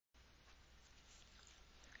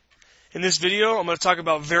In this video, I'm going to talk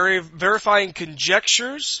about verifying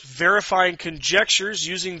conjectures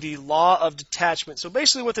using the law of detachment. So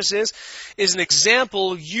basically what this is an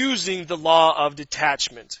example using the law of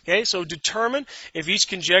detachment. Okay, so determine if each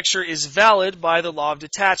conjecture is valid by the law of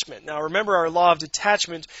detachment. Now remember, our law of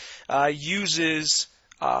detachment uses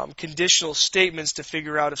conditional statements to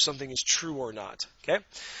figure out if something is true or not. Okay,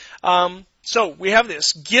 so we have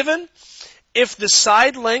this. Given if the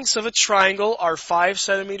side lengths of a triangle are 5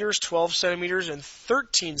 centimeters, 12 centimeters, and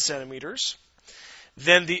 13 centimeters,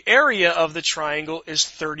 then the area of the triangle is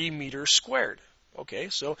 30 meters squared. Okay,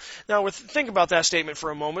 so now think about that statement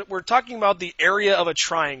for a moment. We're talking about the area of a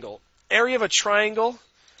triangle. Area of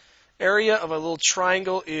a little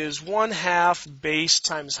triangle is 1/2 base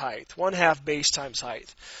times height. 1/2 base times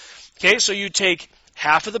height. Okay, so you take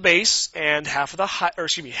half of the base and half of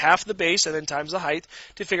the base and then times the height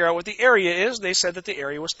to figure out what the area is. They said that the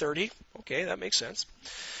area was 30. Okay, that makes sense.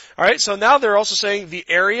 All right, so now they're also saying the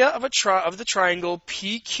area of the triangle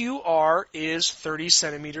PQR is 30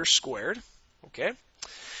 centimeters squared. Okay.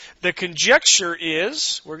 The conjecture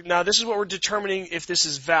is, now this is what we're determining if this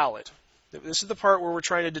is valid. This is the part where we're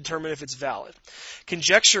trying to determine if it's valid.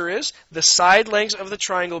 Conjecture is the side lengths of the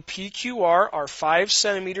triangle PQR are 5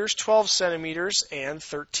 centimeters, 12 centimeters, and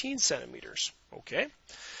 13 centimeters. Okay?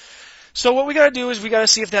 So what we got to do is we got to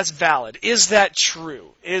see if that's valid. Is that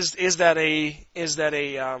true? Is that a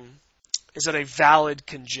valid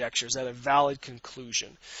conjecture? Is that a valid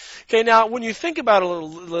conclusion? Okay, now when you think about it a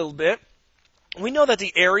little bit, we know that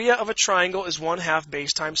the area of a triangle is 1/2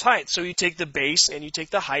 base times height. So you take the base and you take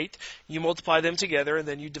the height, you multiply them together, and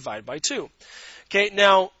then you divide by 2. Okay,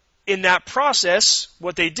 now in that process,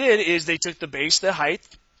 what they did is they took the base, the height,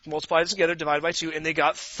 multiplied it together, divided by 2, and they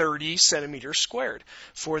got 30 centimeters squared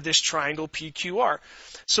for this triangle PQR.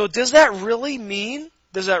 So does that really mean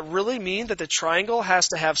that the triangle has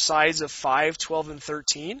to have sides of 5, 12, and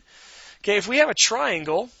 13? Okay, if we have a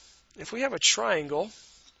triangle,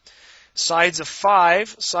 sides of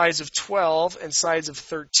 5, sides of 12, and sides of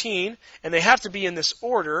 13, and they have to be in this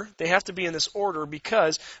order. They have to be in this order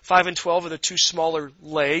because 5 and 12 are the two smaller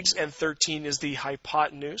legs, and 13 is the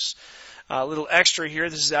hypotenuse. A little extra here,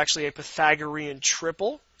 this is actually a Pythagorean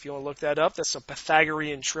triple. If you want to look that up, that's a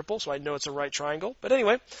Pythagorean triple, so I know it's a right triangle. But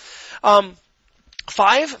anyway,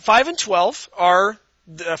 5 and 12 are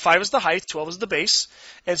 5 is the height, 12 is the base.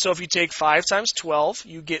 And so if you take 5 times 12,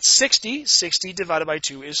 you get 60. 60 divided by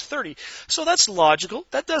 2 is 30. So that's logical.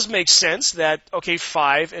 That does make sense that, okay,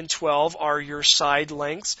 5 and 12 are your side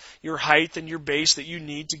lengths, your height, and your base that you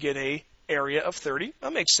need to get a area of 30.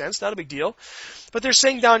 That makes sense. Not a big deal. But they're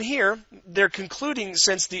saying down here, they're concluding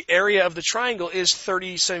since the area of the triangle is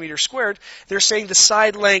 30 centimeters squared, they're saying the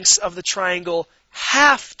side lengths of the triangle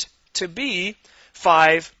have to be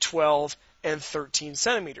 5, 12, and 13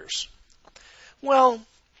 centimeters. Well,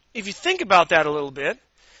 if you think about that a little bit,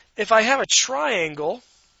 if I have a triangle,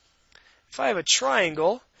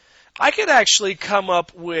 I could actually come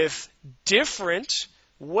up with different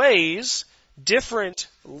ways, different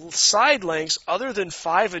side lengths other than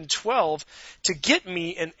 5 and 12 to get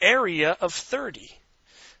me an area of 30.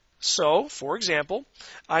 So, for example,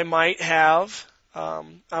 I might have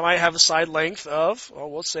a side length of,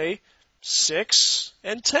 we'll say 6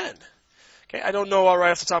 and 10. Okay, I don't know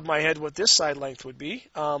right off the top of my head what this side length would be.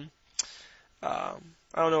 I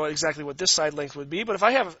don't know exactly what this side length would be, but if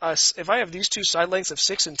I have these two side lengths of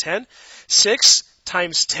 6 and 10, 6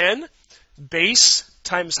 times 10, base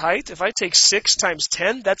times height. If I take 6 times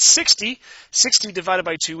 10, that's 60. 60 divided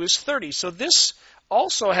by 2 is 30. So this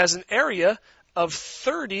also has an area of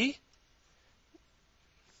 30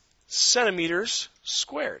 centimeters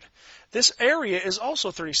squared. This area is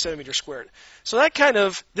also 30 centimeters squared. So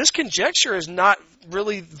this conjecture is not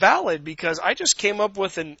really valid because I just came up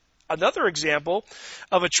with another example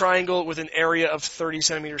of a triangle with an area of 30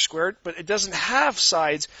 centimeters squared, but it doesn't have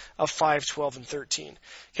sides of 5, 12, and 13.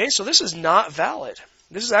 Okay, so this is not valid.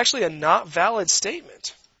 This is actually a not valid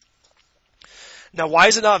statement. Now, why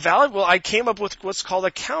is it not valid? Well, I came up with what's called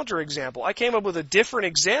a counterexample. I came up with a different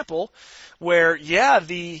example where, yeah,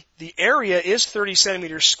 the area is 30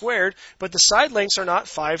 centimeters squared, but the side lengths are not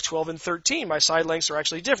 5, 12, and 13. My side lengths are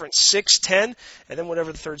actually different, 6, 10, and then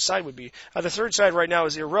whatever the third side would be. The third side right now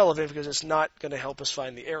is irrelevant because it's not going to help us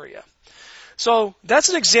find the area. So that's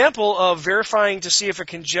an example of verifying to see if a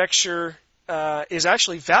conjecture is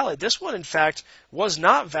actually valid. This one, in fact, was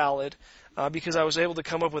not valid. Because I was able to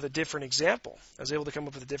come up with a different example.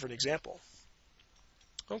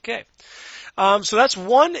 Okay. So that's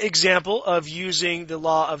one example of using the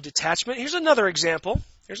law of detachment. Here's another example.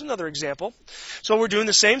 Here's another example. So we're doing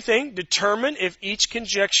the same thing. Determine if each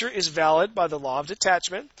conjecture is valid by the law of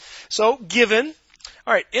detachment. So given,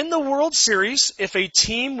 all right, in the World Series, if a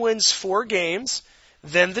team wins 4 games,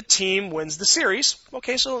 then the team wins the series.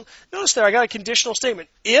 Okay, so notice there I got a conditional statement.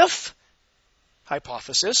 If,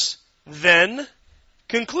 hypothesis, then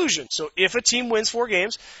conclusion. So if a team wins 4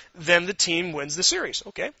 games, then the team wins the series.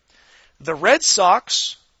 Okay. The Red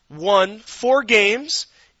Sox won 4 games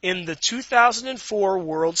in the 2004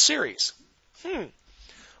 World Series.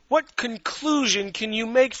 What conclusion can you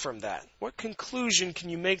make from that? What conclusion can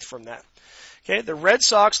you make from that? Okay, the Red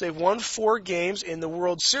Sox, they've won 4 games in the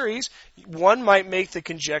World Series. One might make the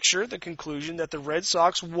conjecture, the conclusion, that the Red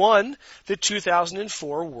Sox won the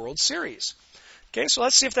 2004 World Series. Okay, so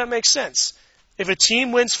let's see if that makes sense. If a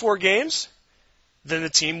team wins 4 games, then the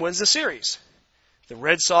team wins the series. The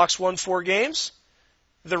Red Sox won 4 games.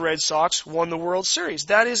 The Red Sox won the World Series.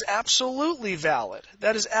 That is absolutely valid.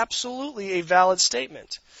 That is absolutely a valid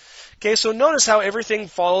statement. Okay, so notice how everything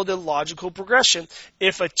followed a logical progression.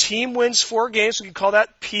 If a team wins 4 games, we can call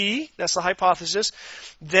that P. That's the hypothesis.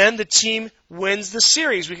 Then the team wins the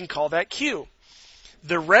series. We can call that Q.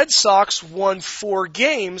 The Red Sox won 4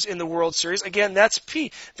 games in the World Series. Again, that's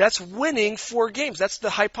P. That's winning 4 games. That's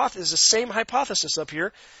the hypothesis, the same hypothesis up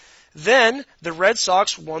here. Then the Red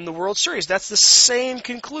Sox won the World Series. That's the same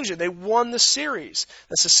conclusion. They won the series.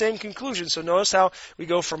 That's the same conclusion. So notice how we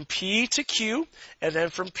go from P to Q and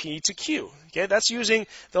then from P to Q. Okay, that's using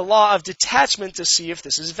the law of detachment to see if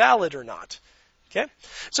this is valid or not. Okay,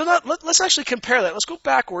 so now let's actually compare that. Let's go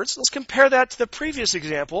backwards. Let's compare that to the previous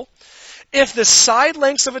example. If the side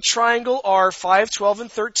lengths of a triangle are 5, 12, and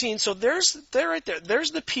 13, so there right there.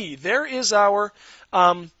 There's the P. There is our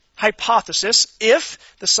hypothesis. If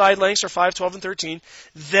the side lengths are 5, 12, and 13,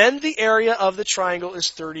 then the area of the triangle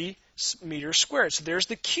is 30 meters squared. So there's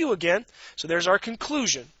the Q again. So there's our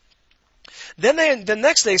conclusion. Then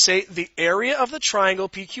next they say the area of the triangle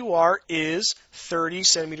PQR is 30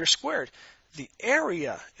 centimeters squared. The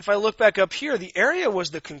area, if I look back up here, the area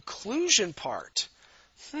was the conclusion part.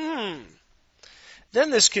 Then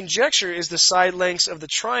this conjecture is the side lengths of the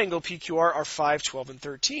triangle PQR are 5, 12, and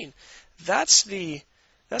 13. That's the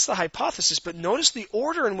hypothesis, but notice the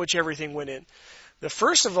order in which everything went in.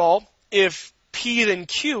 First of all, if P then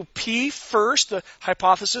Q, P first, the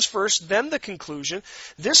hypothesis first, then the conclusion.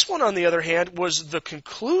 This one, on the other hand, was the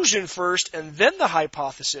conclusion first and then the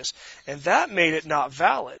hypothesis, and that made it not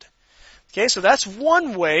valid. Okay, so that's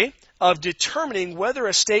one way of determining whether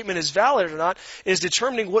a statement is valid or not, is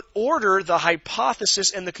determining what order the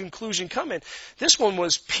hypothesis and the conclusion come in. This one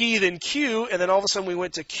was P then Q, and then all of a sudden we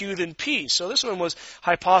went to Q then P. So this one was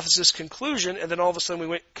hypothesis conclusion, and then all of a sudden we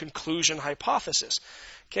went conclusion hypothesis.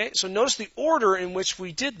 Okay, so notice the order in which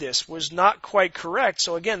we did this was not quite correct.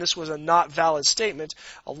 So again, this was a not valid statement,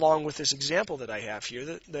 along with this example that I have here,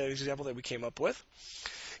 the example that we came up with.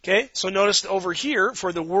 Okay, so notice over here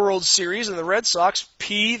for the World Series and the Red Sox,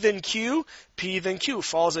 P then Q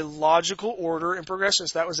follows a logical order and progression.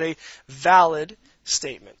 So that was a valid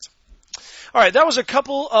statement. All right, that was a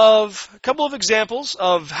couple of examples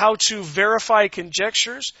of how to verify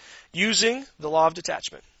conjectures using the law of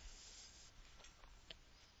detachment.